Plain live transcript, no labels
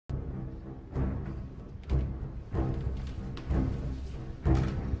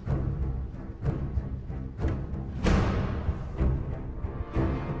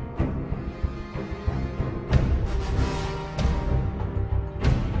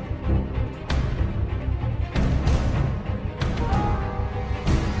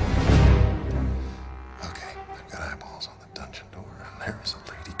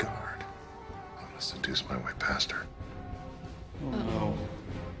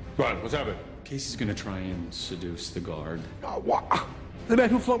Ron, what's happening? Casey's gonna try and seduce the guard. What? The man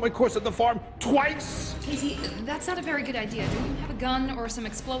who flunked my course at the farm twice? Casey, that's not a very good idea. Don't you have a gun or some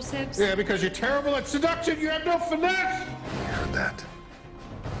explosives? Yeah, because you're terrible at seduction. You have no finesse. You heard that?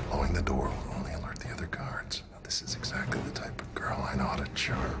 Blowing the door will only alert the other guards. Now, this is exactly the type of girl I know how to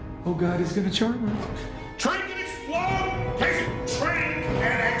charm. Oh God, he's gonna charm her. Drink and explode! Casey, drink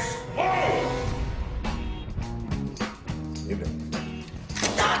and explode! You know.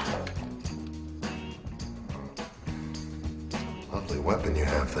 Lovely weapon you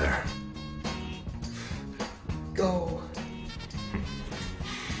have there. Go.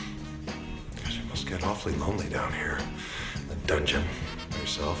 Gosh, it must get awfully lonely down here. In the dungeon.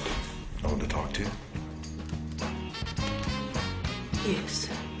 Yourself. No one to talk to. Yes.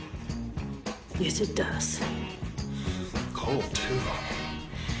 Yes, it does. Cold, too.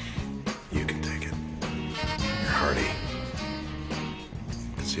 You can take it. You're hardy.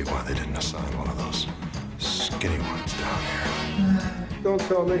 You can see why they didn't assign one of those skinny ones down here. Don't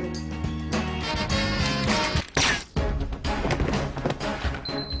tell me.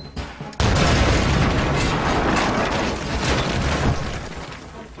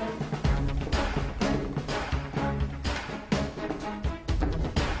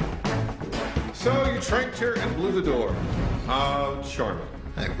 So you tranked her and blew the door. How charming.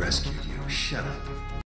 I rescued you. Shut up.